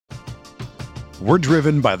We're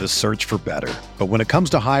driven by the search for better. But when it comes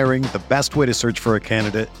to hiring, the best way to search for a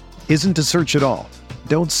candidate isn't to search at all.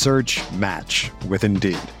 Don't search, match with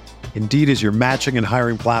Indeed. Indeed is your matching and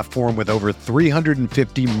hiring platform with over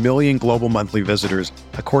 350 million global monthly visitors,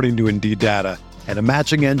 according to Indeed data, and a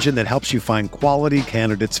matching engine that helps you find quality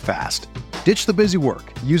candidates fast. Ditch the busy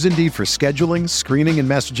work. Use Indeed for scheduling, screening, and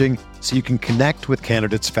messaging so you can connect with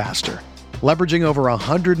candidates faster. Leveraging over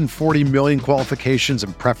 140 million qualifications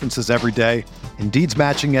and preferences every day, Indeed's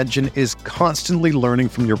matching engine is constantly learning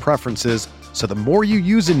from your preferences, so the more you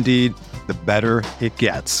use Indeed, the better it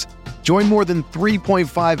gets. Join more than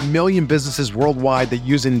 3.5 million businesses worldwide that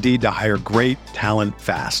use Indeed to hire great talent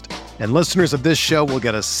fast. And listeners of this show will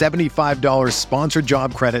get a $75 sponsored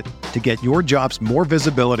job credit to get your jobs more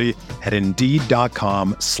visibility at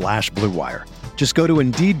Indeed.com/Blue Wire. Just go to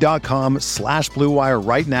Indeed.com/Blue Wire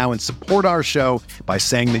right now and support our show by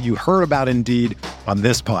saying that you heard about Indeed on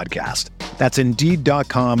this podcast. That's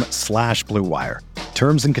Indeed.com/Blue Wire.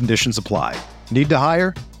 Terms and conditions apply. Need to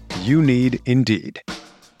hire? You need Indeed.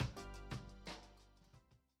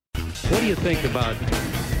 What do you think about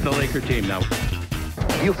the Laker team now?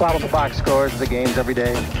 You follow the box scores of the games every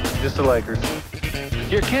day? Just the Lakers.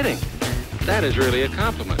 You're kidding. That is really a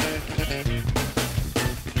compliment.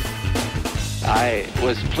 I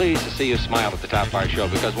was pleased to see you smile at the top of our show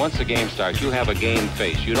because once the game starts, you have a game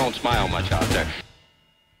face. You don't smile much out there.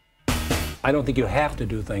 I don't think you have to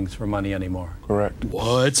do things for money anymore. Correct.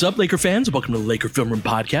 What's up, Laker fans? Welcome to the Laker Film Room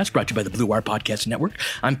Podcast, brought to you by the Blue Wire Podcast Network.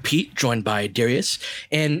 I'm Pete, joined by Darius.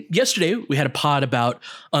 And yesterday, we had a pod about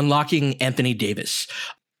unlocking Anthony Davis.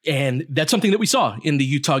 And that's something that we saw in the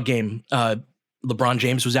Utah game. LeBron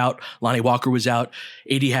James was out. Lonnie Walker was out.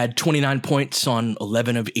 AD had 29 points on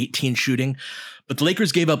 11 of 18 shooting. But the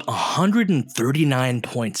Lakers gave up 139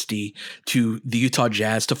 points, D, to the Utah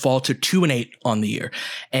Jazz to fall to 2-8 on the year.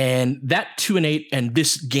 And that 2-8 and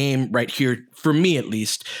this game right here, for me at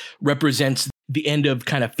least, represents the end of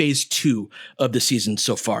kind of phase 2 of the season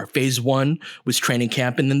so far. Phase 1 was training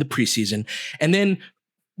camp and then the preseason. And then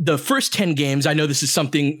the first 10 games, I know this is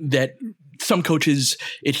something that some coaches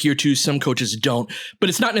adhere to, some coaches don't, but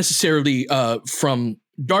it's not necessarily from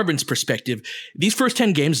Darvin's perspective. These first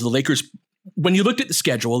 10 games, the Lakers, when you looked at the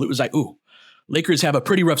schedule, it was like, ooh, Lakers have a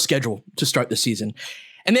pretty rough schedule to start the season.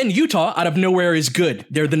 And then Utah, out of nowhere, is good.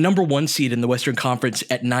 They're the number 1 seed in the Western Conference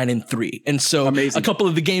at 9-3. And so a couple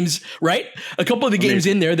of the games, right? A couple of the games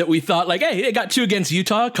in there that we thought like, hey, they got 2 against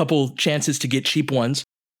Utah, a couple chances to get cheap ones.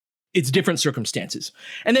 It's different circumstances.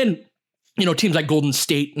 And then, you know, teams like Golden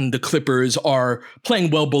State and the Clippers are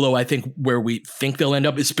playing well below, I think, where we think they'll end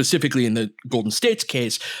up, is specifically in the Golden State's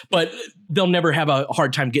case, but they'll never have a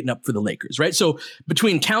hard time getting up for the Lakers, right? So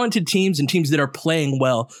between talented teams and teams that are playing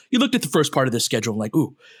well, you looked at the first part of the schedule and like,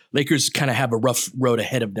 ooh, Lakers kind of have a rough road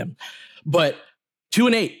ahead of them. But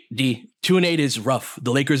 2-8, D, 2-8 is rough.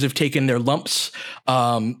 The Lakers have taken their lumps.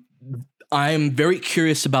 I'm very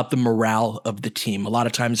curious about the morale of the team. A lot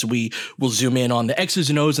of times we will zoom in on the X's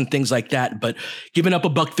and O's and things like that, but giving up a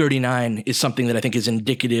 $139 is something that I think is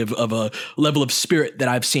indicative of a level of spirit that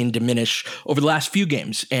I've seen diminish over the last few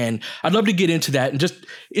games. And I'd love to get into that. And just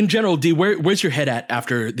in general, D, where's your head at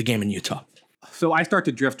after the game in Utah? So I start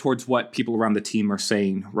to drift towards what people around the team are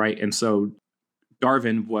saying, right? And so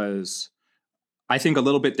Darvin was, I think, a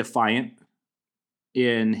little bit defiant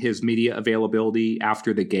in his media availability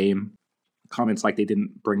after the game. Comments like, they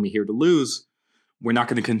didn't bring me here to lose. We're not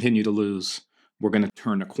going to continue to lose. We're going to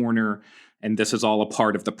turn a corner. And this is all a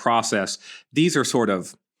part of the process. These are sort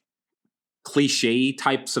of cliche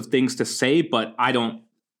types of things to say, but I don't.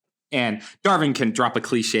 And Darvin can drop a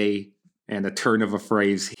cliche and a turn of a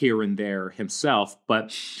phrase here and there himself,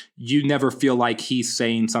 but you never feel like he's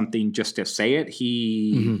saying something just to say it.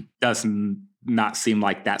 He does not seem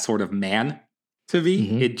like that sort of man to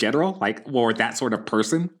me in general, like, or that sort of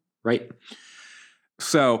person. Right.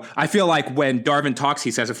 So I feel like when Darvin talks,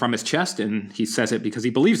 he says it from his chest and he says it because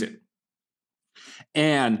he believes it.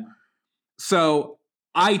 And so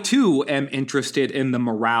I, too, am interested in the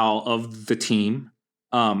morale of the team.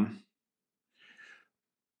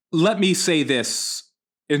 Let me say this.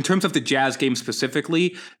 In terms of the Jazz game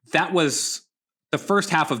specifically, that was the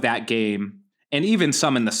first half of that game, and even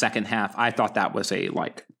some in the second half, I thought that was a,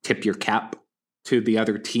 like, tip your cap to the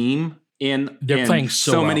other team. They're playing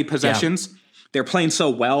so well. Many possessions. Yeah. They're playing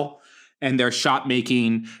so well, and their shot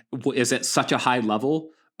making is at such a high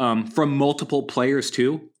level from multiple players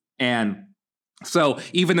too. And so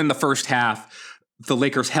even in the first half, the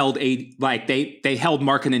Lakers held they held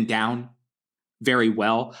Markkanen down very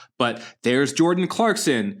well. But there's Jordan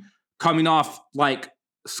Clarkson coming off like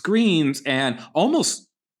screens and almost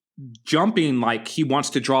jumping like he wants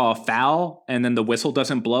to draw a foul and then the whistle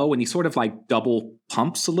doesn't blow, and he sort of like double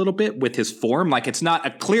pumps a little bit with his form. Like it's not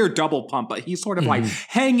a clear double pump, but he's sort of like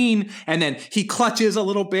hanging, and then he clutches a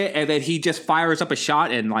little bit, and then he just fires up a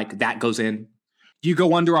shot, and like that goes in. You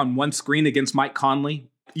go under on one screen against Mike Conley.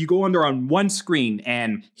 You go under on one screen,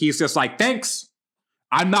 and he's just like, thanks.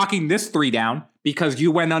 I'm knocking this 3 down because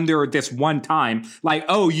you went under this one time. Like,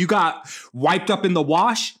 oh, you got wiped up in the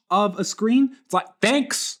wash of a screen? It's like,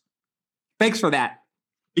 thanks. Thanks for that.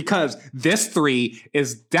 Because this 3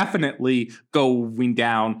 is definitely going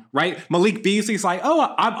down, right? Malik Beasley's like,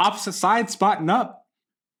 oh, I'm opposite side spotting up.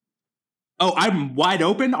 Oh, I'm wide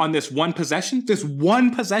open on this one possession? This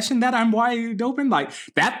one possession that I'm wide open? Like,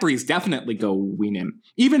 that 3 is definitely going in.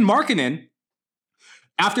 Even Markkanen,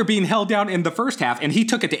 after being held down in the first half, and he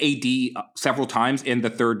took it to AD several times in the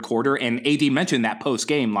third quarter, and AD mentioned that post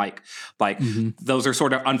game, like those are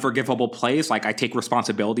sort of unforgivable plays. Like I take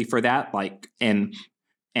responsibility for that. Like and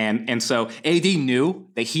so AD knew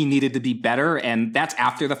that he needed to be better, and that's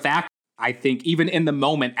after the fact. I think even in the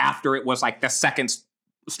moment after it was like the second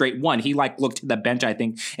straight one, he like looked to the bench, I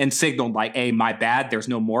think, and signaled like, "Hey, my bad. There's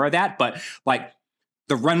no more of that." But like,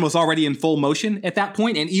 the run was already in full motion at that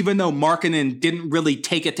point. And even though Markkanen didn't really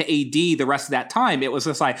take it to AD the rest of that time, it was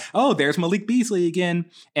just like, oh, there's Malik Beasley again.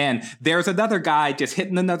 And there's another guy just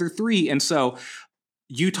hitting another 3. And so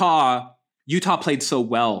Utah played so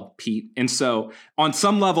well, Pete. And so on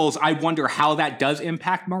some levels, I wonder how that does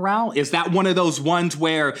impact morale. Is that one of those ones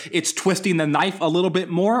where it's twisting the knife a little bit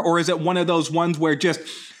more? Or is it one of those ones where just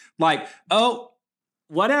like, oh,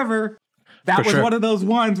 whatever. That was one of those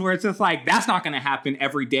ones where it's just like, that's not going to happen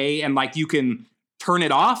every day. And like, you can turn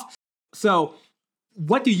it off. So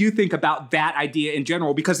what do you think about that idea in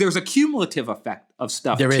general? Because there's a cumulative effect of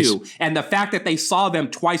stuff too. And the fact that they saw them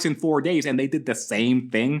twice in 4 days and they did the same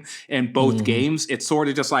thing in both games, it's sort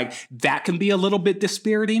of just like, that can be a little bit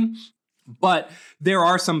dispiriting. But there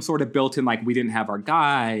are some sort of built in, like, we didn't have our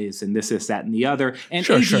guys and this, that, and the other. And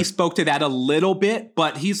AD spoke to that a little bit,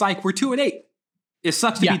 but he's like, we're 2-8. It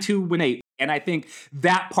sucks to be 2-8. And I think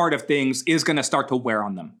that part of things is going to start to wear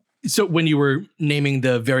on them. So when you were naming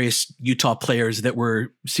the various Utah players that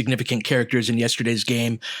were significant characters in yesterday's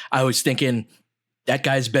game, I was thinking that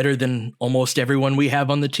guy's better than almost everyone we have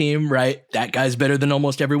on the team, right? That guy's better than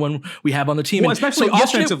almost everyone we have on the team. Well, especially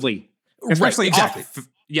offensively. Especially exactly.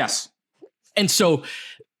 Yes. And so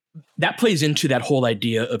that plays into that whole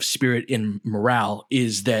idea of spirit and morale,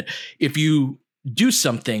 is that if you do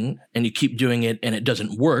something and you keep doing it and it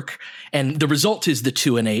doesn't work, and the result is the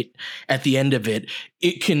 2-8 at the end of it,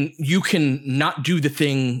 you can not do the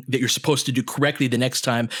thing that you're supposed to do correctly the next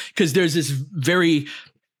time, because there's this very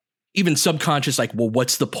even subconscious, like, well,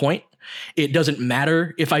 what's the point? It doesn't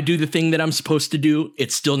matter if I do the thing that I'm supposed to do,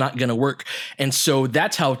 it's still not going to work. And so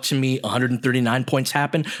that's how, to me, 139 points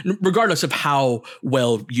happen, regardless of how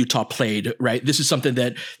well Utah played, right? This is something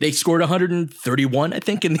that they scored 131, I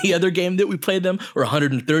think, in the other game that we played them, or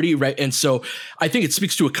 130, right? And so I think it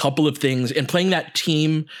speaks to a couple of things. And playing that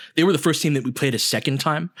team, they were the first team that we played a second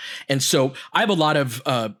time. And so I have a lot of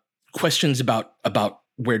questions about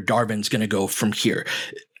where Darvin's going to go from here.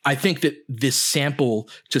 I think that this sample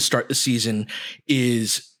to start the season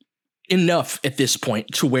is enough at this point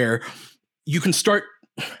to where you can start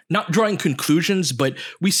not drawing conclusions, but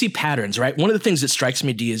we see patterns, right? One of the things that strikes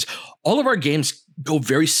me, D, is all of our games go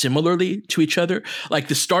very similarly to each other. Like,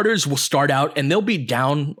 the starters will start out and they'll be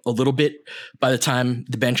down a little bit by the time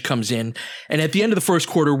the bench comes in. And at the end of the first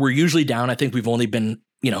quarter, we're usually down. I think we've only been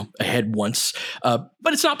ahead once, but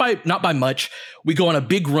it's not by much. We go on a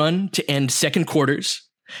big run to end second quarters.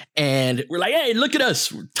 And we're like, hey, look at us.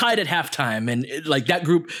 We're tied at halftime. And like, that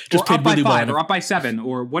group just played really well. Or up by 7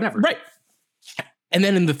 or whatever. Right. And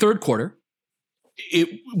then in the third quarter,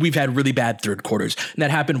 we've had really bad third quarters. And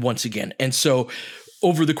that happened once again. And so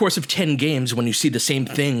over the course of 10 games, when you see the same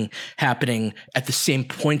thing happening at the same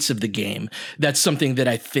points of the game, that's something that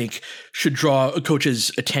I think should draw a coach's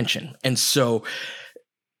attention. And so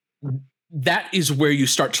that is where you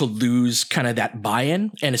start to lose kind of that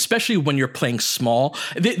buy-in, and especially when you're playing small.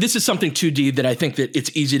 This is something too, D, that I think that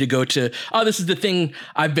it's easy to go to, oh, this is the thing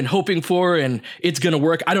I've been hoping for and it's going to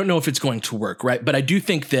work. I don't know if it's going to work, right? But I do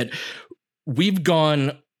think that we've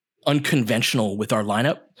gone unconventional with our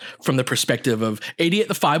lineup from the perspective of AD at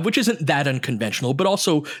the 5, which isn't that unconventional, but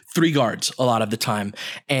also 3 guards a lot of the time,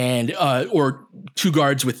 and or 2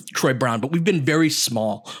 guards with Troy Brown. But we've been very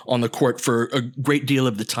small on the court for a great deal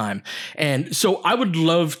of the time. And so I would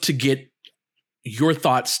love to get your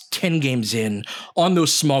thoughts 10 games in on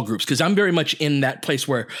those small groups, because I'm very much in that place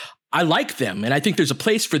where I like them and I think there's a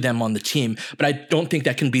place for them on the team, but I don't think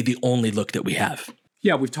that can be the only look that we have.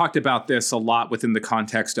 Yeah, we've talked about this a lot within the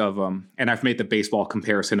context of, and I've made the baseball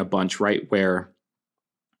comparison a bunch, right? Where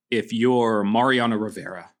if you're Mariano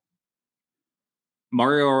Rivera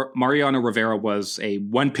was a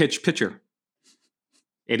one-pitch pitcher,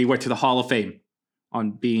 and he went to the Hall of Fame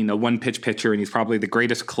on being a one-pitch pitcher, and he's probably the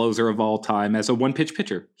greatest closer of all time as a one-pitch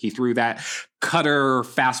pitcher. He threw that cutter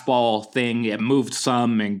fastball thing. It moved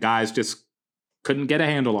some, and guys just couldn't get a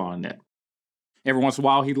handle on it. Every once in a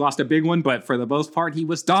while, he lost a big one, but for the most part, he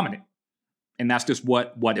was dominant. And that's just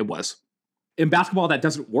what it was. In basketball, that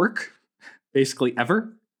doesn't work, basically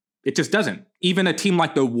ever. It just doesn't. Even a team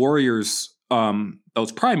like the Warriors,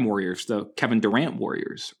 those prime Warriors, the Kevin Durant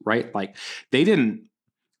Warriors, right? Like, they didn't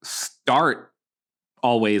start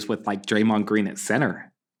always with like Draymond Green at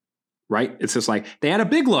center, right? It's just like they had a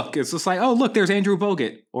big look. It's just like, oh, look, there's Andrew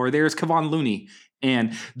Bogut or there's Kevon Looney.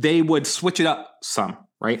 And they would switch it up some,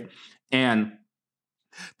 right? And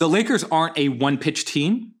the Lakers aren't a one-pitch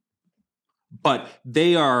team, but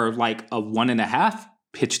they are like a 1.5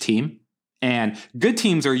 pitch team. And good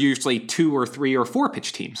teams are usually 2 or 3 or 4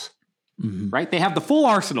 pitch teams, right? They have the full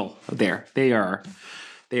arsenal there. They are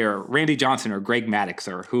Randy Johnson or Greg Maddux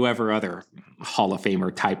or whoever other Hall of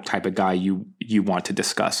Famer type of guy you want to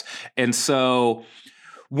discuss. And so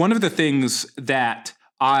one of the things that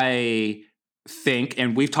I think,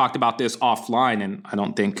 and we've talked about this offline, and I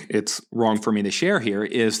don't think it's wrong for me to share here,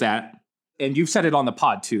 is that, and you've said it on the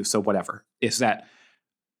pod too, so whatever, is that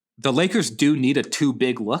the Lakers do need a too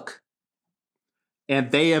big look,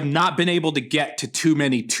 and they have not been able to get to too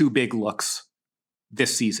many too big looks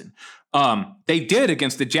this season. They did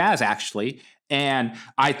against the Jazz, actually, and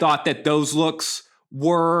I thought that those looks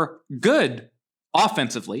were good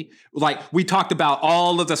offensively. Like, we talked about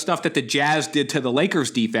all of the stuff that the Jazz did to the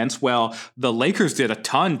Lakers defense. Well, the Lakers did a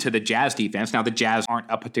ton to the Jazz defense. Now, the Jazz aren't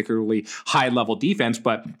a particularly high-level defense,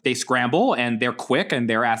 but they scramble, and they're quick, and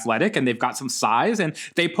they're athletic, and they've got some size, and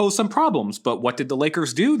they pose some problems. But what did the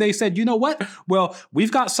Lakers do? They said, you know what? Well,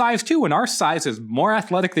 we've got size too, and our size is more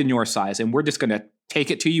athletic than your size, and we're just going to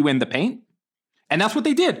take it to you in the paint. And that's what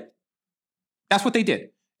they did. That's what they did.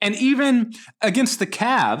 And even against the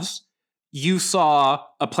Cavs, you saw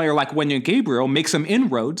a player like Wenyen Gabriel make some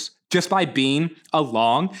inroads just by being a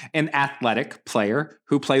long and athletic player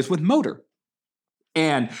who plays with motor.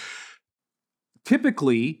 And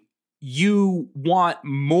typically, you want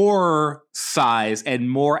more size and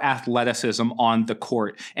more athleticism on the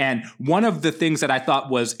court. And one of the things that I thought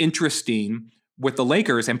was interesting with the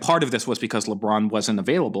Lakers, and part of this was because LeBron wasn't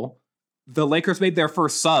available, the Lakers made their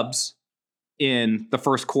first subs in the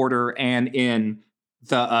first quarter, and in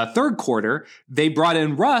the third quarter, they brought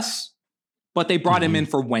in Russ, but they brought him in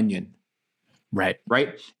for Wenyen. Right.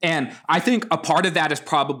 And I think a part of that is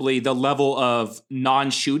probably the level of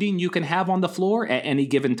non-shooting you can have on the floor at any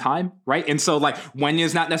given time, right? And so, like, Wenyen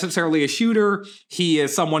is not necessarily a shooter. He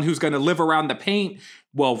is someone who's going to live around the paint.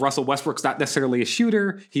 Well, Russell Westbrook's not necessarily a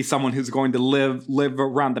shooter. He's someone who's going to live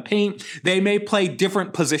around the paint. They may play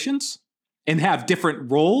different positions and have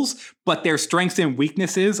different roles, but their strengths and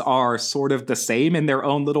weaknesses are sort of the same in their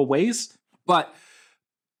own little ways. But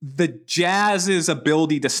the Jazz's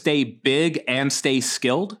ability to stay big and stay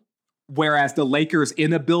skilled, whereas the Lakers'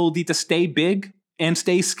 inability to stay big and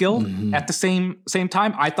stay skilled at the same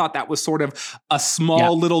time, I thought that was sort of a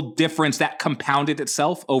small little difference that compounded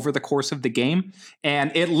itself over the course of the game.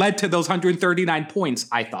 And it led to those 139 points,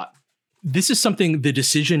 I thought. This is something, the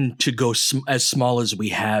decision to go as small as we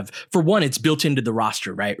have, for one, it's built into the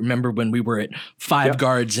roster, right? Remember when we were at 5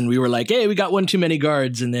 guards and we were like, hey, we got one too many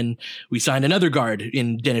guards. And then we signed another guard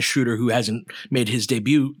in Dennis Schroeder, who hasn't made his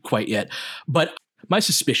debut quite yet. But my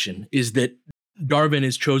suspicion is that Darvin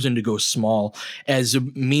has chosen to go small as a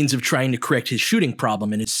means of trying to correct his shooting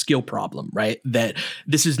problem and his skill problem, right? That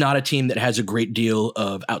this is not a team that has a great deal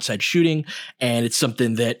of outside shooting. And it's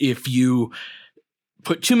something that if you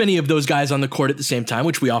put too many of those guys on the court at the same time,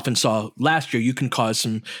 which we often saw last year, you can cause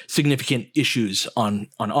some significant issues on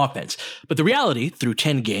offense. But the reality through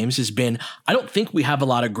 10 games has been, I don't think we have a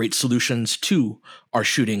lot of great solutions to our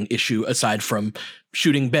shooting issue aside from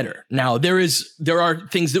shooting better. Now, there are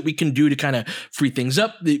things that we can do to kind of free things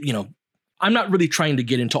up. You know, I'm not really trying to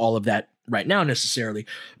get into all of that right now necessarily,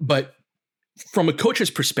 but from a coach's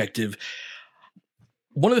perspective,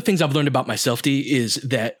 one of the things I've learned about myself, D, is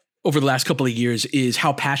that over the last couple of years is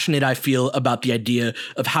how passionate I feel about the idea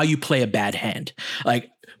of how you play a bad hand.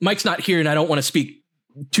 Like, Mike's not here and I don't want to speak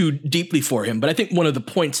too deeply for him, but I think one of the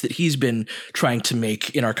points that he's been trying to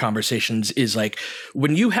make in our conversations is like,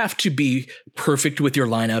 when you have to be perfect with your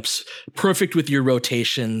lineups, perfect with your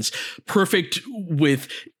rotations, perfect with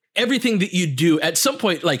everything that you do, at some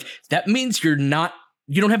point, like, that means you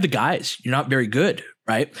don't have the guys. You're not very good,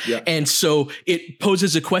 Right. Yeah. And so it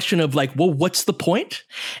poses a question of like, well, what's the point?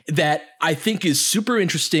 That I think is super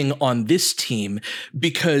interesting on this team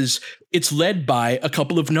because it's led by a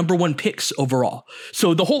couple of number one picks overall.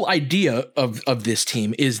 So the whole idea of this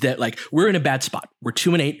team is that like we're in a bad spot. We're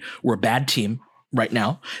 2-8. We're a bad team right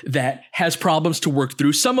now that has problems to work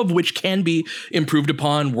through, some of which can be improved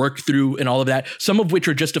upon, worked through, and all of that, some of which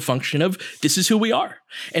are just a function of this is who we are.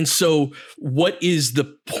 And so what is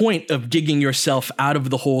the point of digging yourself out of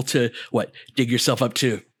the hole to dig yourself up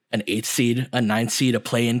to an 8th seed, a 9th seed, a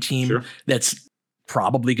play-in team that's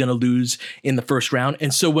probably going to lose in the first round.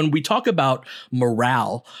 And so when we talk about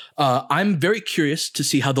morale, I'm very curious to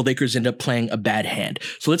see how the Lakers end up playing a bad hand.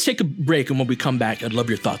 So let's take a break, and when we come back, I'd love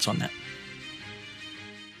your thoughts on that.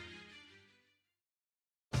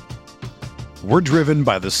 We're driven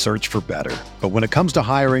by the search for better. But when it comes to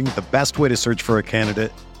hiring, the best way to search for a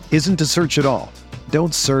candidate isn't to search at all.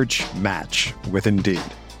 Don't search, match with Indeed.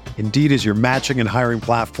 Indeed is your matching and hiring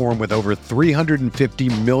platform with over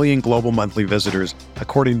 350 million global monthly visitors,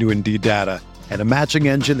 according to Indeed data, and a matching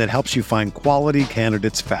engine that helps you find quality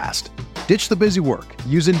candidates fast. Ditch the busy work.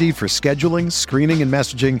 Use Indeed for scheduling, screening, and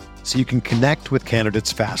messaging so you can connect with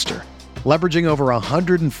candidates faster. Leveraging over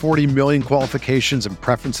 140 million qualifications and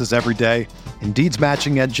preferences every day, Indeed's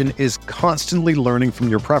matching engine is constantly learning from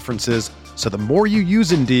your preferences, so the more you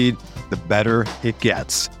use Indeed, the better it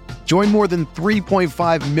gets. Join more than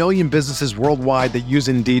 3.5 million businesses worldwide that use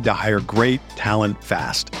Indeed to hire great talent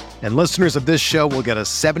fast. And listeners of this show will get a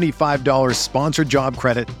 $75 sponsored job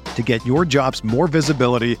credit to get your jobs more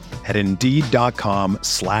visibility at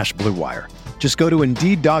Indeed.com/Blue Wire. Just go to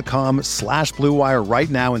Indeed.com/Blue Wire right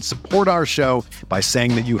now and support our show by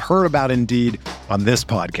saying that you heard about Indeed on this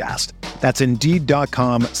podcast. That's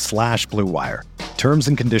Indeed.com/Blue Wire. Terms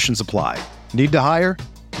and conditions apply. Need to hire?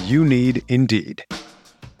 You need Indeed.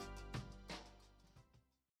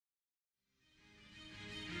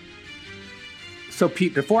 So,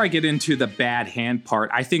 Pete, before I get into the bad hand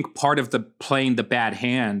part, I think part of the playing the bad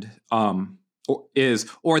hand or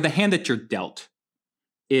the hand that you're dealt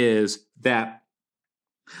is that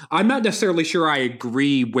I'm not necessarily sure I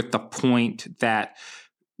agree with the point that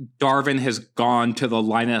Darvin has gone to the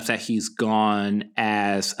lineup that he's gone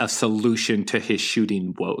as a solution to his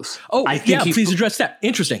shooting woes. Oh, please address that.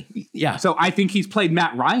 Interesting. Yeah. So I think he's played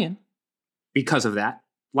Matt Ryan because of that.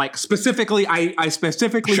 Like specifically, I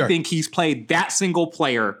specifically think he's played that single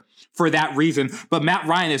player for that reason. But Matt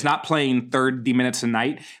Ryan is not playing 30 minutes a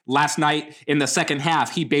night. Last night in the second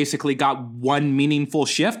half, he basically got one meaningful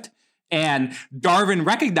shift. And Darvin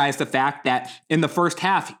recognized the fact that in the first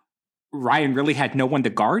half, Ryan really had no one to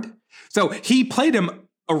guard. So he played him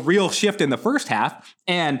a real shift in the first half,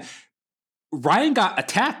 and Ryan got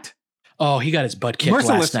attacked. Oh, he got his butt kicked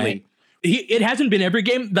last night. It hasn't been every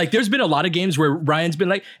game. Like, there's been a lot of games where Ryan's been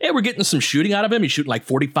like, hey, we're getting some shooting out of him. He's shooting like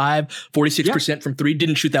 46% from three.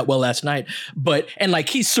 Didn't shoot that well last night. And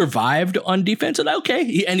he's survived on defense. And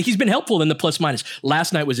okay. And he's been helpful in the plus minus.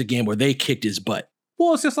 Last night was a game where they kicked his butt.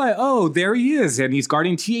 Well, it's just like, oh, there he is. And he's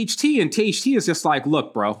guarding THT. And THT is just like,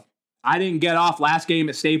 look, bro, I didn't get off last game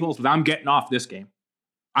at Staples, but I'm getting off this game.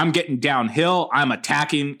 I'm getting downhill. I'm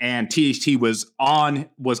attacking, and THT was on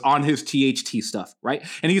his THT stuff, right?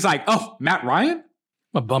 And he's like, "Oh, Matt Ryan,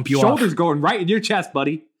 I'll bump you shoulders off. Going right in your chest,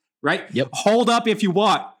 buddy, right? Yep. Hold up if you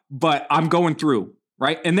want, but I'm going through,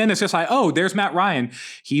 right?" And then it's just like, "Oh, there's Matt Ryan.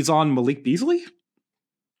 He's on Malik Beasley."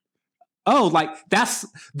 Oh, like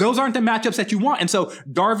those aren't the matchups that you want. And so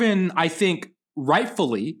Darvin, I think,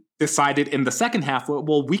 rightfully decided in the second half,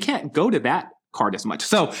 well, we can't go to that card as much.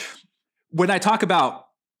 So when I talk about,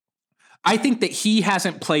 I think that he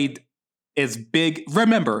hasn't played as big.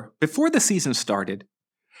 Remember, before the season started,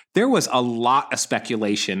 there was a lot of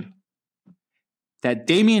speculation that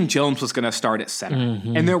Damian Jones was going to start at center.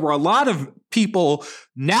 Mm-hmm. And there were a lot of people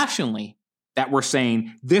nationally that were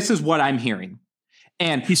saying, this is what I'm hearing.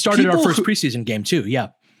 And he started our first preseason game too. Yeah.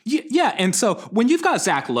 Yeah. And so when you've got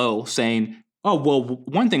Zach Lowe saying, oh, well,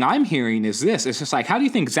 one thing I'm hearing is this. It's just like, how do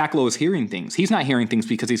you think Zach Lowe is hearing things? He's not hearing things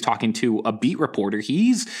because he's talking to a beat reporter.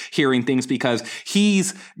 He's hearing things because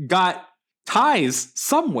he's got ties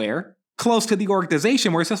somewhere close to the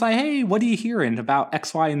organization where it's just like, hey, what are you hearing about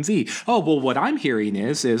X, Y, and Z? Oh, well, what I'm hearing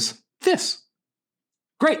is this.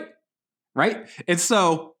 Great. Right? And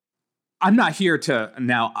so I'm not here to,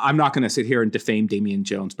 now I'm not going to sit here and defame Damian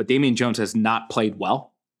Jones, but Damian Jones has not played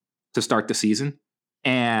well to start the season.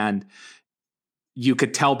 And you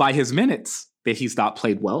could tell by his minutes that he's not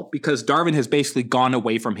played well because Darvin has basically gone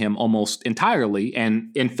away from him almost entirely and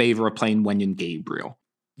in favor of playing Wenyen Gabriel.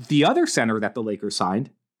 The other center that the Lakers signed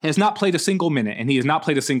has not played a single minute, and he has not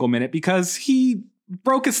played a single minute because he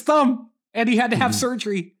broke his thumb and he had to have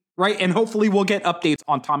surgery, right? And hopefully we'll get updates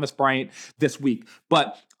on Thomas Bryant this week.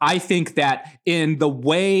 But I think that in the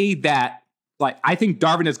way that, like, I think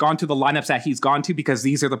Darvin has gone to the lineups that he's gone to because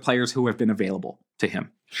these are the players who have been available to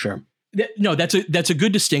him. Sure. No, that's a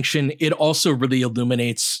good distinction. It also really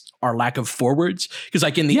illuminates our lack of forwards, because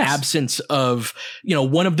like in the absence of,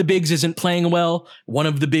 one of the bigs isn't playing well, one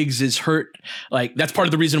of the bigs is hurt. Like that's part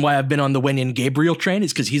of the reason why I've been on the Wenyen Gabriel train,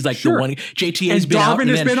 is because he's like the one. JTA has been out, Darvin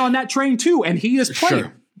has been on that train too, and he is playing.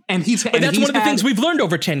 Sure. And that's one of the things we've learned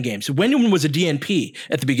over 10 games. Wenyen was a DNP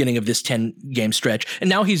at the beginning of this 10-game stretch, and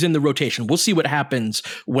now he's in the rotation. We'll see what happens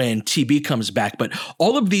when TB comes back. But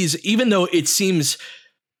all of these, even though it seems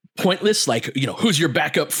pointless, like, who's your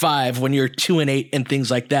backup 5 when you're 2-8 and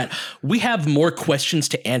things like that, we have more questions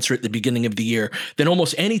to answer at the beginning of the year than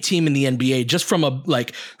almost any team in the NBA, just from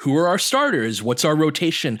who are our starters? What's our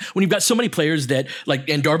rotation? When you've got so many players that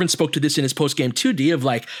and Darvin spoke to this in his post game 2D of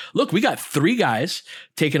look, we got 3 guys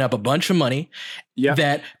taking up a bunch of money. Yeah.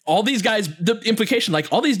 That all these guys, the implication,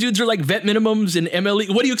 all these dudes are vet minimums in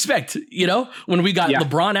MLE. What do you expect? When we got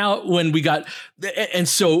LeBron out, when we got, and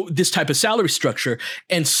so this type of salary structure.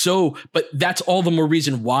 And so, but that's all the more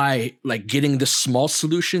reason why getting the small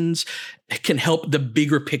solutions can help the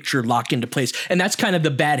bigger picture lock into place. And that's kind of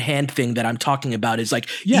the bad hand thing that I'm talking about is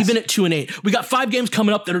even at 2-8, we got 5 games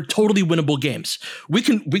coming up that are totally winnable games. We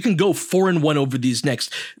can go 4-1 over these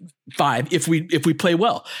next 5 if we play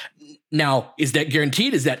well. Now, is that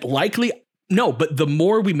guaranteed? Is that likely? No, but the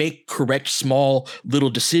more we make correct, small, little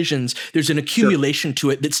decisions, there's an accumulation to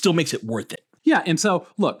it that still makes it worth it. Yeah, and so,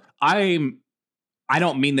 look, I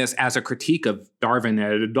don't mean this as a critique of Darvin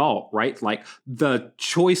as an adult, right? The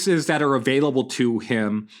choices that are available to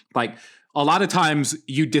him, a lot of times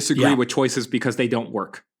you disagree with choices because they don't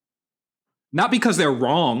work. Not because they're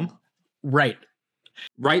wrong. Right.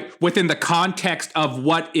 Right? Within the context of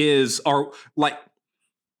what is, or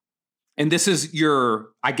and this is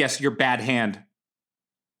your bad hand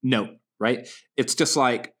note, right? It's just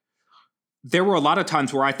there were a lot of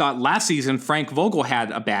times where I thought last season Frank Vogel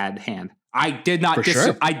had a bad hand. I did not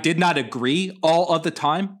I did not agree all of the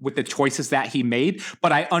time with the choices that he made,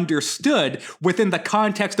 but I understood within the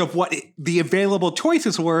context of what the available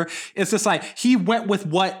choices were. It's just he went with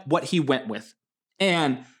what he went with.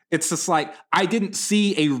 And it's just I didn't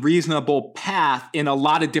see a reasonable path in a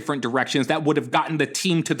lot of different directions that would have gotten the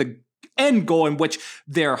team to the end goal in which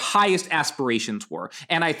their highest aspirations were.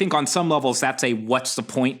 And I think on some levels, that's a what's the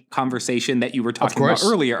point conversation that you were talking about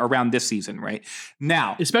earlier around this season, right?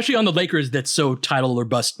 Now, especially on the Lakers, that's so title or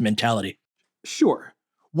bust mentality. Sure.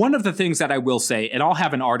 One of the things that I will say, and I'll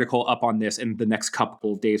have an article up on this in the next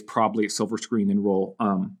couple of days, probably at Silver Screen and Roll.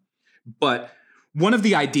 But one of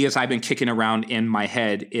the ideas I've been kicking around in my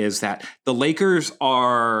head is that the Lakers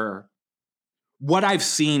are, what I've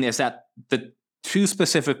seen is that the 2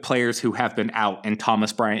 specific players who have been out, and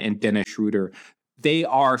Thomas Bryant and Dennis Schroeder, they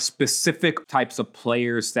are specific types of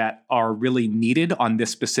players that are really needed on this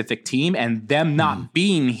specific team, and them not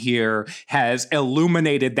being here has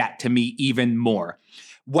illuminated that to me even more.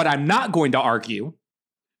 What I'm not going to argue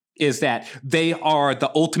is that they are the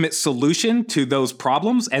ultimate solution to those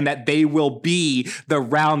problems, and that they will be the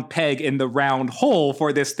round peg in the round hole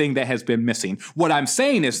for this thing that has been missing. What I'm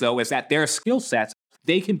saying is, though, is that their skill sets,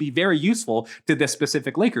 they can be very useful to this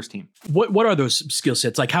specific Lakers team. What are those skill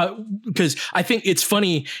sets? How, because I think it's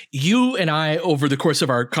funny, you and I, over the course of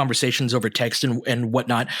our conversations over text and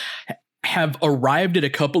whatnot, have arrived at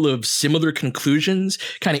a couple of similar conclusions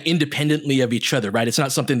kind of independently of each other, right? It's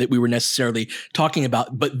not something that we were necessarily talking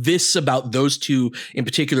about, but this about those 2 in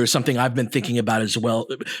particular is something I've been thinking about as well,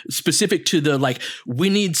 specific to the,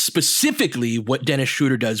 we need specifically what Dennis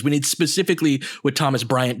Schroeder does. We need specifically what Thomas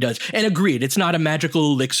Bryant does. And agreed, it's not a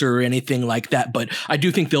magical elixir or anything like that, but I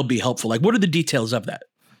do think they'll be helpful. What are the details of that?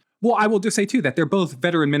 Well, I will just say, too, that they're both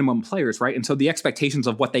veteran minimum players, right? And so the expectations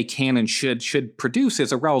of what they can and should produce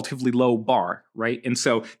is a relatively low bar, right? And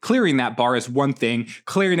so clearing that bar is one thing.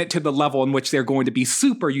 Clearing it to the level in which they're going to be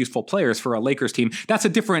super useful players for a Lakers team, that's a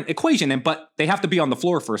different equation. But they have to be on the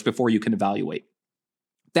floor first before you can evaluate.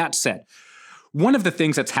 That said, one of the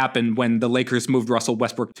things that's happened when the Lakers moved Russell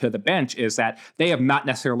Westbrook to the bench is that they have not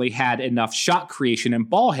necessarily had enough shot creation and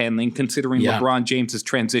ball handling, considering LeBron James's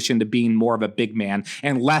transition to being more of a big man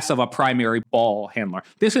and less of a primary ball handler.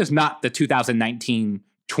 This is not the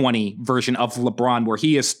 2019-20 version of LeBron where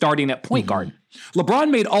he is starting at point guard. LeBron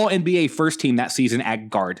made all NBA first team that season at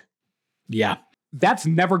guard. Yeah. That's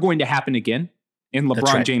never going to happen again in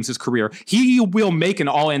LeBron James's career. He will make an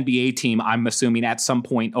all-NBA team, I'm assuming, at some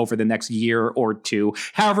point over the next year or 2.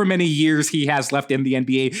 However many years he has left in the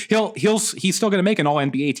NBA, he's still going to make an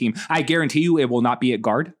all-NBA team. I guarantee you it will not be at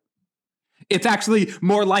guard. It's actually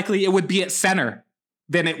more likely it would be at center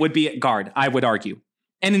than it would be at guard, I would argue.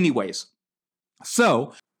 And anyways,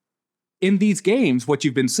 so in these games, what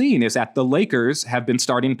you've been seeing is that the Lakers have been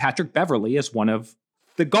starting Patrick Beverley as one of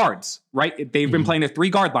the guards, right? They've been playing a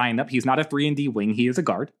 3-guard lineup. He's not a 3-and-D wing. He is a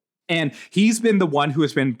guard. And he's been the one who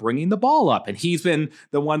has been bringing the ball up. And he's been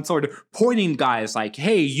the one sort of pointing guys like,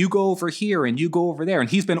 hey, you go over here and you go over there. And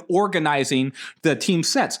he's been organizing the team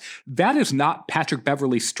sets. That is not Patrick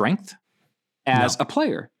Beverley's strength as a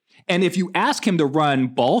player. And if you ask him to run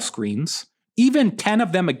ball screens, even 10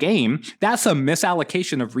 of them a game, that's a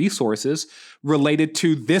misallocation of resources related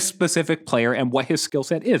to this specific player and what his skill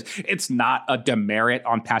set is. It's not a demerit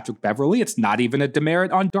on Patrick Beverley. It's not even a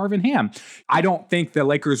demerit on Darvin Ham. I don't think the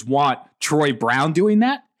Lakers want Troy Brown doing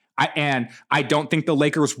that. And I don't think the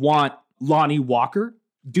Lakers want Lonnie Walker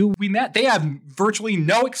doing that. They have virtually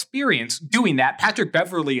no experience doing that. Patrick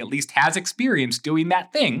Beverley at least has experience doing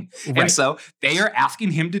that thing. Right. And so they are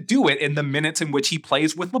asking him to do it in the minutes in which he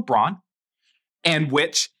plays with LeBron and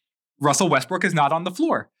which Russell Westbrook is not on the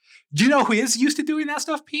floor. Do you know who is used to doing that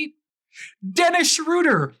stuff, Pete? Dennis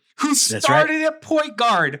Schroeder, who started at point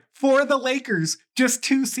guard for the Lakers just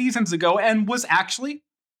 2 seasons ago and was actually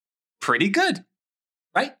pretty good.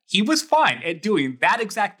 Right? He was fine at doing that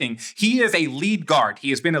exact thing. He is a lead guard. He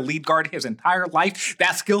has been a lead guard his entire life.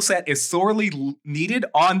 That skill set is sorely needed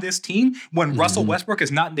on this team when Russell Westbrook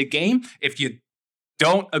is not in the game. If you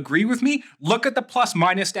don't agree with me, look at the plus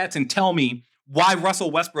minus stats and tell me why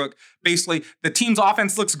Russell Westbrook, basically, the team's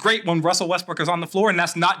offense looks great when Russell Westbrook is on the floor. And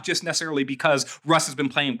that's not just necessarily because Russ has been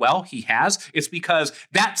playing well. He has. It's because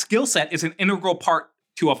that skill set is an integral part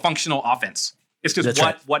to a functional offense. It's just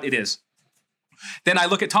what it is. Then I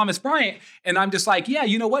look at Thomas Bryant and I'm just like, yeah,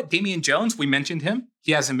 you know what? Damian Jones, we mentioned him.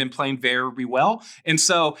 He hasn't been playing very well. And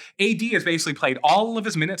so AD has basically played all of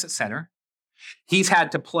his minutes at center. He's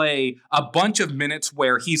had to play a bunch of minutes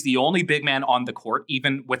where he's the only big man on the court,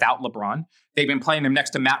 even without LeBron. They've been playing him next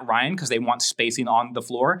to Matt Ryan because they want spacing on the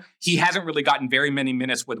floor. He hasn't really gotten very many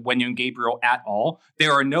minutes with Wenyen Gabriel at all.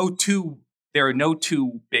 There are no two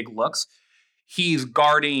big looks. He's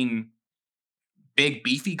guarding big,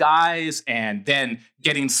 beefy guys and then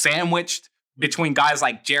getting sandwiched between guys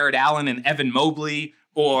like Jared Allen and Evan Mobley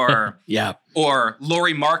or or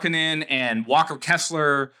Lauri Markkanen and Walker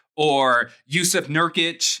Kessler or Yusuf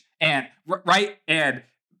Nurkic and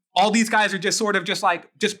all these guys are just sort of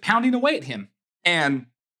just pounding away at him. And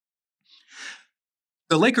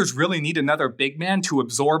the Lakers really need another big man to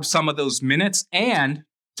absorb some of those minutes and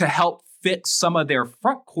to help fix some of their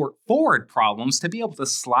front court forward problems, to be able to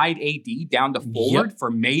slide AD down to forward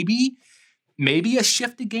for maybe a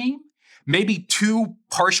shift a game, maybe 2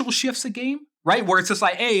 partial shifts a game, right? Where it's just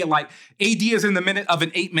like, hey, like AD is in the minute of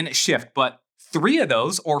an 8-minute shift, but 3 of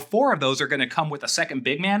those or 4 of those are going to come with a second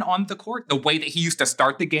big man on the court, the way that he used to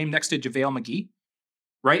start the game next to JaVale McGee,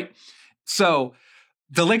 right? So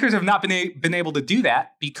the Lakers have not been able to do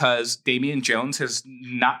that because Damian Jones has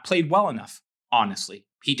not played well enough, honestly.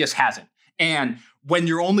 He just hasn't. And when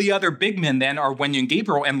your only other big men then are Wenyen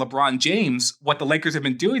Gabriel and LeBron James, what the Lakers have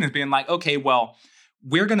been doing is being like, okay, well,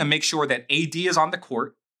 we're going to make sure that AD is on the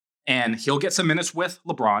court and he'll get some minutes with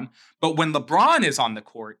LeBron. But when LeBron is on the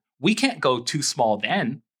court, we can't go too small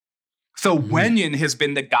then. So Wenyen has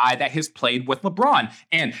been the guy that has played with LeBron.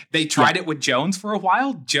 And they tried it with Jones for a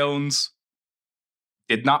while. Jones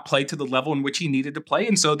did not play to the level in which he needed to play.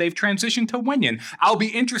 And so they've transitioned to Wenyen. I'll be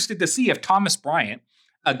interested to see if Thomas Bryant,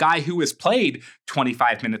 a guy who has played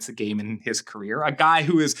 25 minutes a game in his career, a guy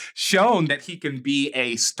who has shown that he can be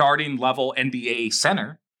a starting level NBA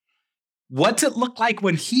center, what's it look like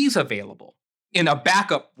when he's available in a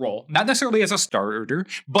backup role? Not necessarily as a starter,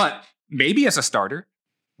 but maybe as a starter.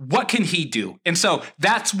 What can he do? And so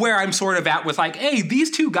that's where I'm sort of at with like, hey,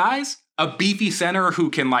 these 2 guys, a beefy center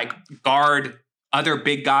who can like guard other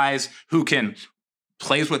big guys, who can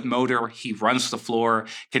plays with motor, he runs the floor,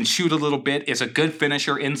 can shoot a little bit, is a good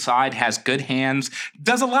finisher inside, has good hands,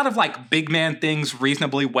 does a lot of like big man things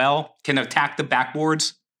reasonably well, can attack the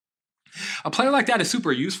backboards. A player like that is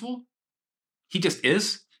super useful. He just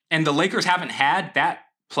is. And the Lakers haven't had that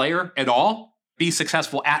player at all be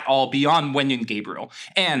successful at all beyond Wenyen Gabriel.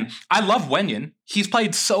 And I love Wenyen. He's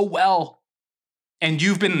played so well. And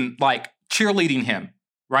you've been like cheerleading him.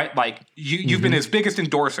 Right? Like you've been his biggest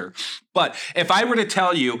endorser. But if I were to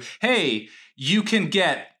tell you, hey, you can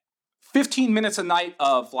get 15 minutes a night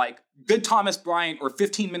of like good Thomas Bryant or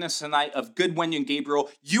 15 minutes a night of good Wenyen Gabriel,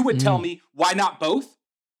 you would tell me, why not both?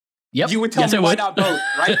 Yep. You would tell me why not both,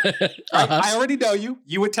 right? I already know you.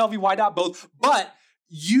 You would tell me why not both. But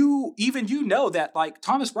you know that like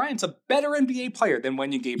Thomas Bryant's a better NBA player than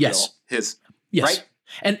Wenyen Gabriel is. Yes. Right?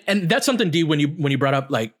 And that's something, D, when you brought up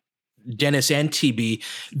like Dennis and TB,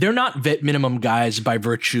 they're not vet minimum guys by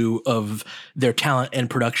virtue of their talent and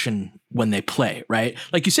production when they play, right?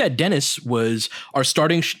 Like you said, Dennis was our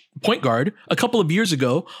starting point guard a couple of years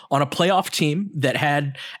ago on a playoff team that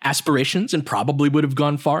had aspirations and probably would have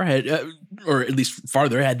gone far, or at least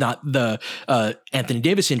farther, had not the Anthony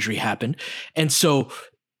Davis injury happened. And so,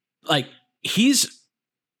 like,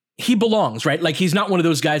 he belongs, right? Like, he's not one of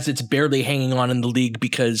those guys that's barely hanging on in the league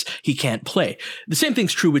because he can't play. The same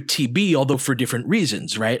thing's true with TB, although for different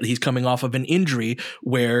reasons, right? He's coming off of an injury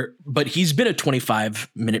but he's been a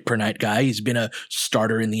 25 minute per night guy. He's been a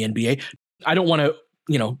starter in the NBA. I don't want to,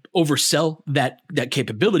 oversell that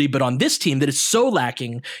capability, but on this team that is so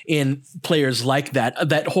lacking in players like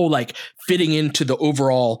that whole like fitting into the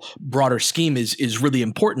overall broader scheme is really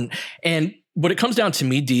important. And what it comes down to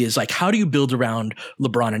me, D, is like, how do you build around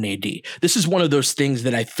LeBron and AD? This is one of those things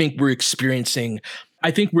that I think we're experiencing.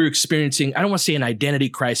 I don't want to say an identity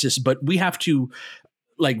crisis, but we have to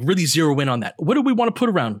like really zero in on that. What do we want to put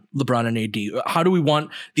around LeBron and AD? How do we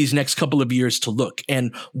want these next couple of years to look?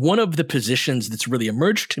 And one of the positions that's really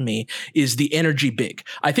emerged to me is the energy big.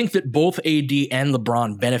 I think that both AD and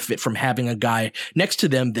LeBron benefit from having a guy next to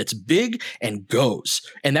them that's big and goes.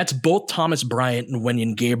 And that's both Thomas Bryant and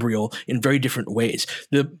Wenyen Gabriel in very different ways.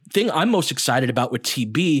 The thing I'm most excited about with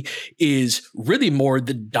TB is really more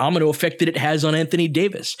the domino effect that it has on Anthony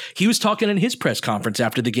Davis. He was talking in his press conference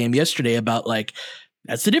after the game yesterday about like,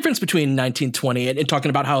 that's the difference between 1920 and talking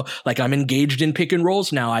about how like I'm engaged in pick and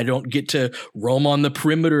rolls now. I don't get to roam on the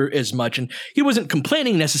perimeter as much. And he wasn't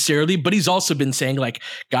complaining necessarily, but he's also been saying like,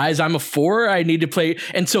 guys, I'm a 4. I need to play.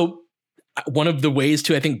 And so one of the ways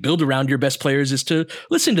to, I think, build around your best players is to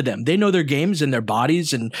listen to them. They know their games and their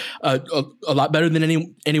bodies and a lot better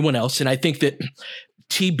than anyone else. And I think that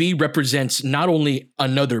TB represents not only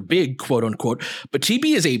another big, quote unquote, but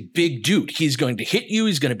TB is a big dude. He's going to hit you.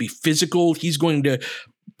 He's going to be physical. He's going to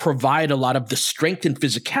provide a lot of the strength and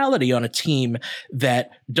physicality on a team that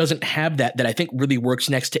doesn't have that I think really works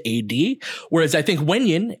next to AD. Whereas I think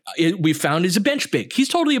Wenyen, we found, is a bench big. He's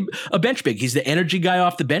totally a bench big. He's the energy guy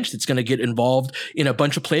off the bench that's going to get involved in a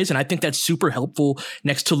bunch of plays. And I think that's super helpful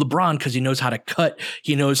next to LeBron because he knows how to cut.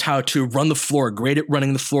 He knows how to run the floor, great at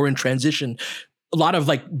running the floor in transition. A lot of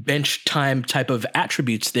like bench time type of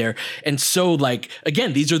attributes there. And so like,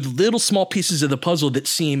 again, these are the little small pieces of the puzzle that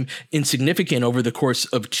seem insignificant over the course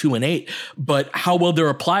of 2 and 8, but how well they're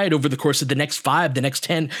applied over the course of the next 5, the next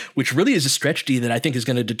 10, which really is a stretch, D, that I think is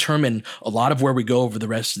going to determine a lot of where we go over the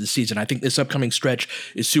rest of the season. I think this upcoming stretch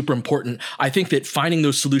is super important. I think that finding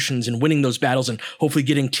those solutions and winning those battles and hopefully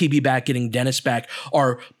getting TB back, getting Dennis back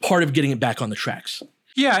are part of getting it back on the tracks.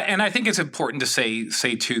 Yeah, and I think it's important to say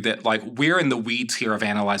too that like we're in the weeds here of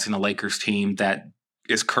analyzing a Lakers team that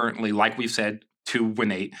is currently, like we've said,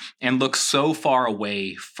 2-8 and looks so far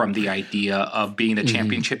away from the idea of being a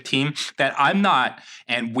championship team that I'm not,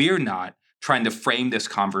 and we're not, trying to frame this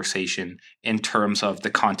conversation in terms of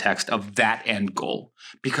the context of that end goal.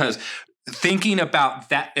 Because thinking about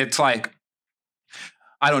that, it's like,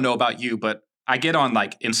 I don't know about you, but I get on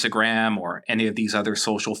like Instagram or any of these other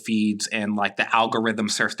social feeds and like the algorithm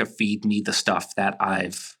starts to feed me the stuff that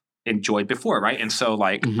I've enjoyed before, right? And so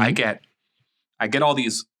like I get all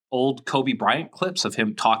these old Kobe Bryant clips of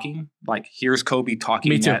him talking. Like here's Kobe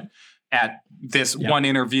talking at this one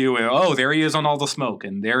interview. And, oh, there he is on All the Smoke.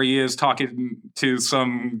 And there he is talking to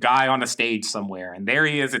some guy on a stage somewhere. And there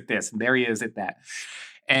he is at this. And there he is at that.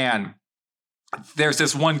 And there's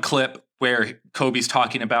this one clip where Kobe's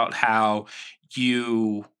talking about how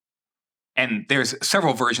and there's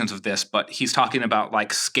several versions of this, but he's talking about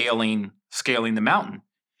like scaling the mountain.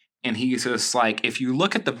 And he's just like, if you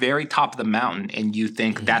look at the very top of the mountain and you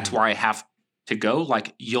think that's where I have to go,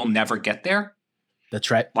 like you'll never get there. That's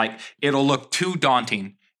right. Like it'll look too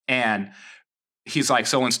daunting. And he's like,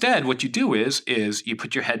 so instead what you do is you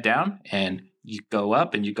put your head down and you go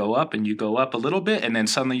up and you go up and you go up a little bit. And then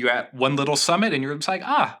suddenly you're at one little summit and you're just like,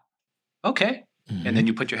 okay. And then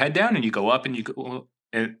you put your head down and you go up and you go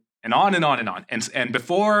and on and on and on.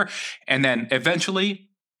 And then eventually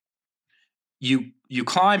you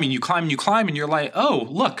climb and you climb and you climb and you're like, oh,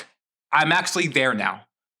 look, I'm actually there now.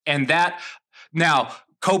 And now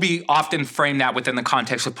Kobe often framed that within the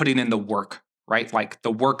context of putting in the work, right? Like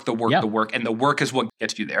the work. And the work is what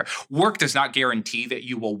gets you there. Work does not guarantee that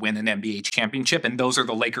you will win an NBA championship. And those are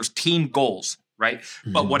the Lakers team goals right?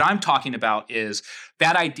 But what I'm talking about is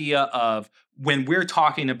that idea of when we're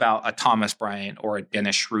talking about a Thomas Bryant or a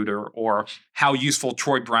Dennis Schroeder, or how useful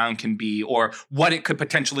Troy Brown can be, or what it could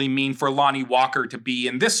potentially mean for Lonnie Walker to be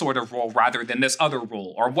in this sort of role rather than this other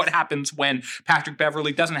role, or what happens when Patrick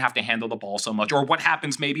Beverley doesn't have to handle the ball so much, or what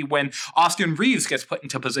happens maybe when Austin Reeves gets put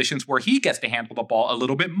into positions where he gets to handle the ball a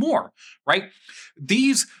little bit more, right?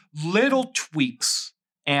 These little tweaks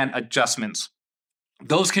and adjustments,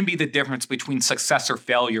 those can be the difference between success or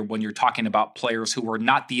failure when you're talking about players who are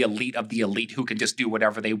not the elite of the elite, who can just do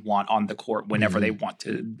whatever they want on the court whenever they want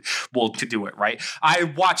to do it, right? I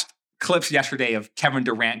watched clips yesterday of Kevin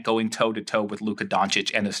Durant going toe-to-toe with Luka Doncic,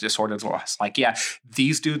 and it's just sort of like, yeah,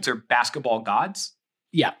 these dudes are basketball gods.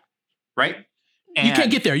 Yeah. Right? And you can't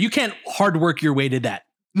get there. You can't hard work your way to that.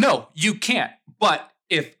 No, you can't. But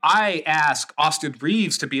if I ask Austin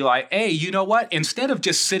Reeves to be like, hey, you know what? Instead of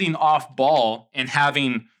just sitting off ball and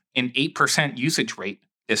having an 8% usage rate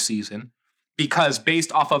this season, because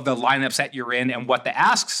based off of the lineups that you're in and what the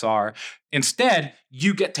asks are, instead,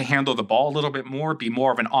 you get to handle the ball a little bit more, be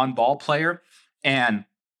more of an on-ball player, and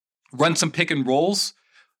run some pick and rolls.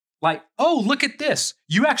 Like, oh, look at this.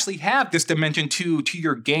 You actually have this dimension to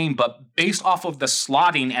your game, but based off of the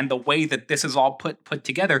slotting and the way that this is all put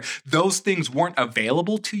together, those things weren't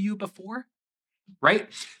available to you before, right?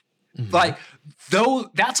 Mm-hmm. Like,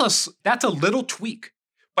 though that's a little tweak,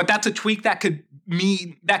 but that's a tweak that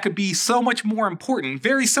could be so much more important.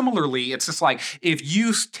 Very similarly, it's just like if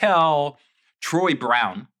you tell Troy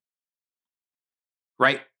Brown,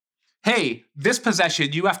 right, hey, this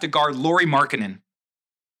possession, you have to guard Lauri Markkanen.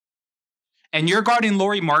 And you're guarding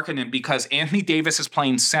Lauri Markkanen because Anthony Davis is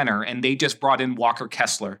playing center and they just brought in Walker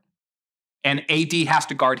Kessler. And AD has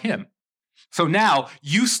to guard him. So now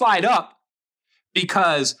you slide up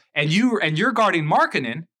because, and you're guarding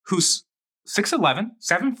Markkanen, who's 6'11",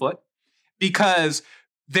 7 foot, because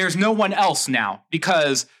there's no one else now.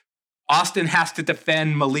 Because Austin has to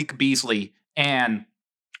defend Malik Beasley and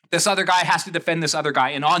this other guy has to defend this other guy,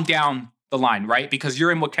 and on down the line, right? Because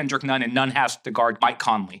you're in with Kendrick Nunn and Nunn has to guard Mike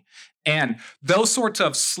Conley. And those sorts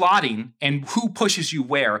of slotting and who pushes you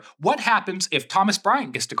where. What happens if Thomas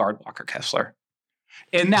Bryant gets to guard Walker Kessler?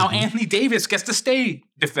 And now Anthony Davis gets to stay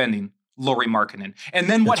defending Lauri Markkanen. And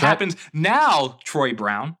then what happens now, Troy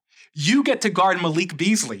Brown? You get to guard Malik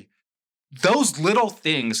Beasley. Those little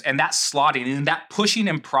things and that slotting and that pushing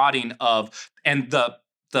and prodding of, and the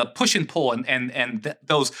push and pull and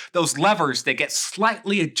those levers that get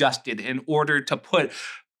slightly adjusted in order to put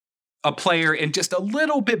a player in just a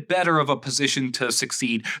little bit better of a position to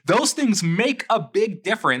succeed. Those things make a big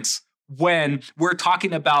difference when we're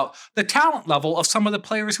talking about the talent level of some of the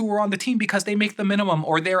players who are on the team because they make the minimum,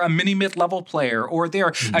 or they're a mini-mid level player, or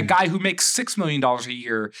they're a guy who makes $6 million a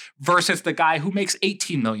year versus the guy who makes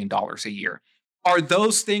 $18 million a year. Are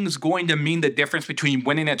those things going to mean the difference between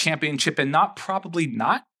winning a championship and not? Probably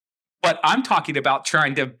not. But I'm talking about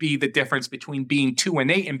trying to be the difference between being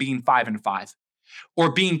 2-8 and being 5-5.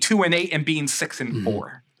 Or being 2-8 and being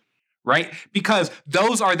 6-4, right? Because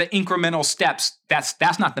those are the incremental steps.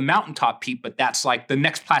 That's not the mountaintop, Pete, but that's like the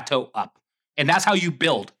next plateau up. And that's how you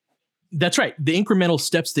build. That's right. The incremental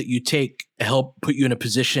steps that you take help put you in a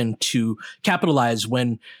position to capitalize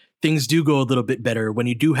when things do go a little bit better, when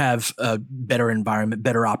you do have a better environment,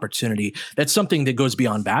 better opportunity. That's something that goes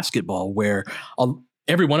beyond basketball, where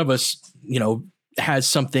every one of us, has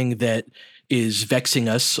something that is vexing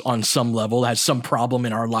us on some level, has some problem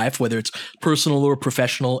in our life, whether it's personal or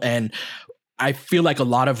professional. And I feel like a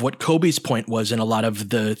lot of what Kobe's point was, and a lot of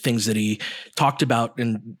the things that he talked about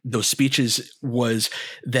in those speeches, was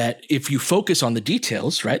that if you focus on the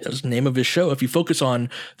details, right? That's the name of his show. If you focus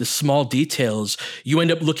on the small details, you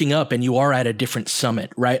end up looking up and you are at a different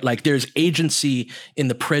summit, right? Like there's agency in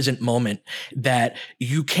the present moment that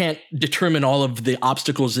you can't determine all of the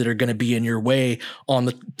obstacles that are going to be in your way on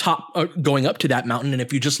the top, going up to that mountain. And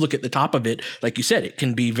if you just look at the top of it, like you said, it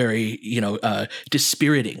can be very,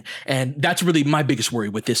 dispiriting. And that's really my biggest worry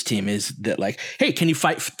with this team, is that like, hey, can you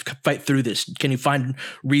fight through this? Can you find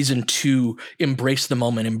reason to embrace the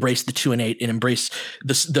moment, embrace the 2-8, and embrace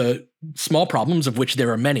the small problems, of which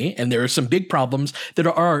there are many, and there are some big problems that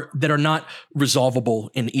are not resolvable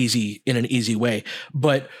in an easy way.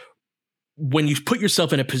 But when you put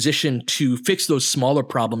yourself in a position to fix those smaller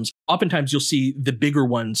problems, oftentimes you'll see the bigger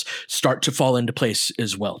ones start to fall into place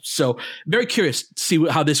as well. So very curious to see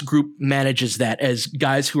how this group manages that as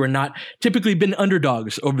guys who are not typically been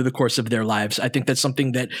underdogs over the course of their lives. I think that's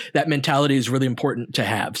something that mentality is really important to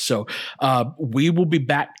have. So we will be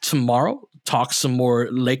back tomorrow talk some more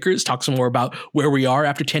Lakers, talk some more about where we are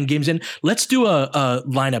after 10 games in. Let's do a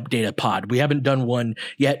lineup data pod. We haven't done one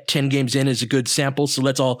yet. 10 games in is a good sample. So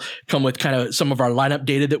let's all come with kind of some of our lineup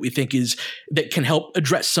data that we think that can help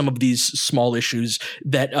address some of these small issues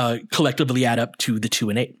that collectively add up to the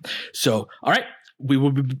 2-8. So, all right, we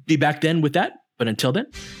will be back then with that. But until then,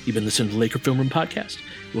 you've been listening to the Laker Film Room Podcast.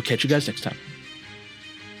 We'll catch you guys next time.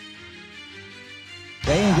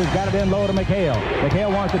 James has got it in low to McHale. McHale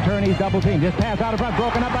wants to turn. He's double teamed. Just pass out in front.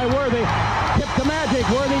 Broken up by Worthy. Tip to Magic.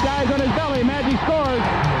 Worthy dives on his belly. Magic scores.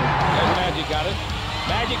 There's Magic got it.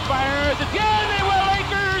 Magic fires. Again, they will.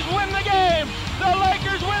 Lakers win the game. The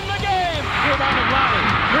Lakers win the game. Rebound of Lonnie.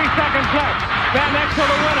 3 seconds left. Van Exel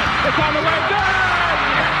to win it. It's on the way. Good!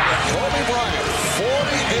 Kobe Bryant,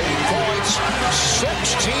 48 points,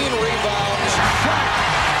 16 rebounds. Shot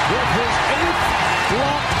with his 8th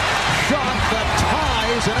block shot that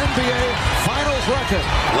ties an NBA Finals record.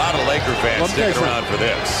 A lot of Laker fans sticking around for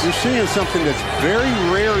this. You're seeing something that's very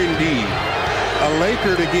rare indeed. A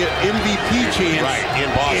Laker to get MVP chance in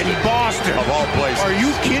Boston. Of all places. Are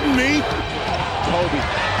you kidding me? Kobe,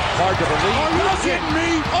 hard to believe. Are you kidding me?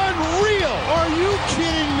 Unreal. Are you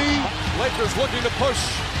kidding me? Lakers looking to push.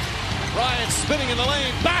 Bryant spinning in the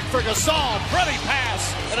lane. Back for Gasol. Pretty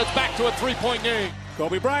pass. And it's back to a 3-point game.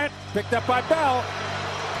 Kobe Bryant picked up by Bell.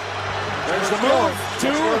 There's the move.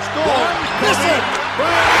 2, 1. Listen.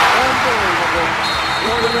 Unbelievable.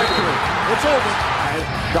 For the victory. It's over.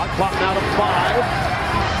 Shot clock now to 5.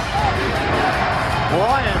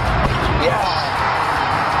 Bryant. Yes.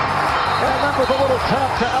 And that was a little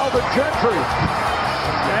tap to Alvin Gentry.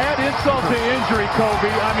 Add insult to injury, Kobe.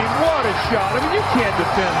 I mean, what a shot. I mean, you can't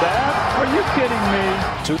defend that. Are you kidding me?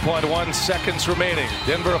 2.1 seconds remaining.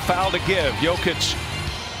 Denver a foul to give. Jokic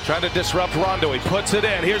trying to disrupt Rondo. He puts it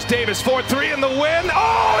in. Here's Davis, 4-3 in the win.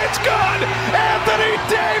 Oh, it's good! Anthony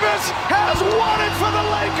Davis has won it for the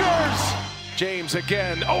Lakers! James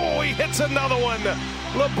again. Oh, he hits another one.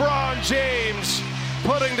 LeBron James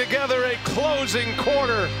putting together a closing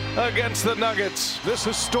quarter against the Nuggets. This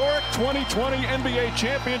historic 2020 NBA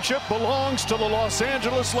championship belongs to the Los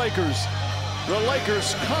Angeles Lakers. The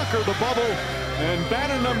Lakers conquer the bubble, and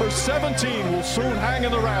banner number 17 will soon hang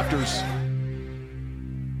in the rafters.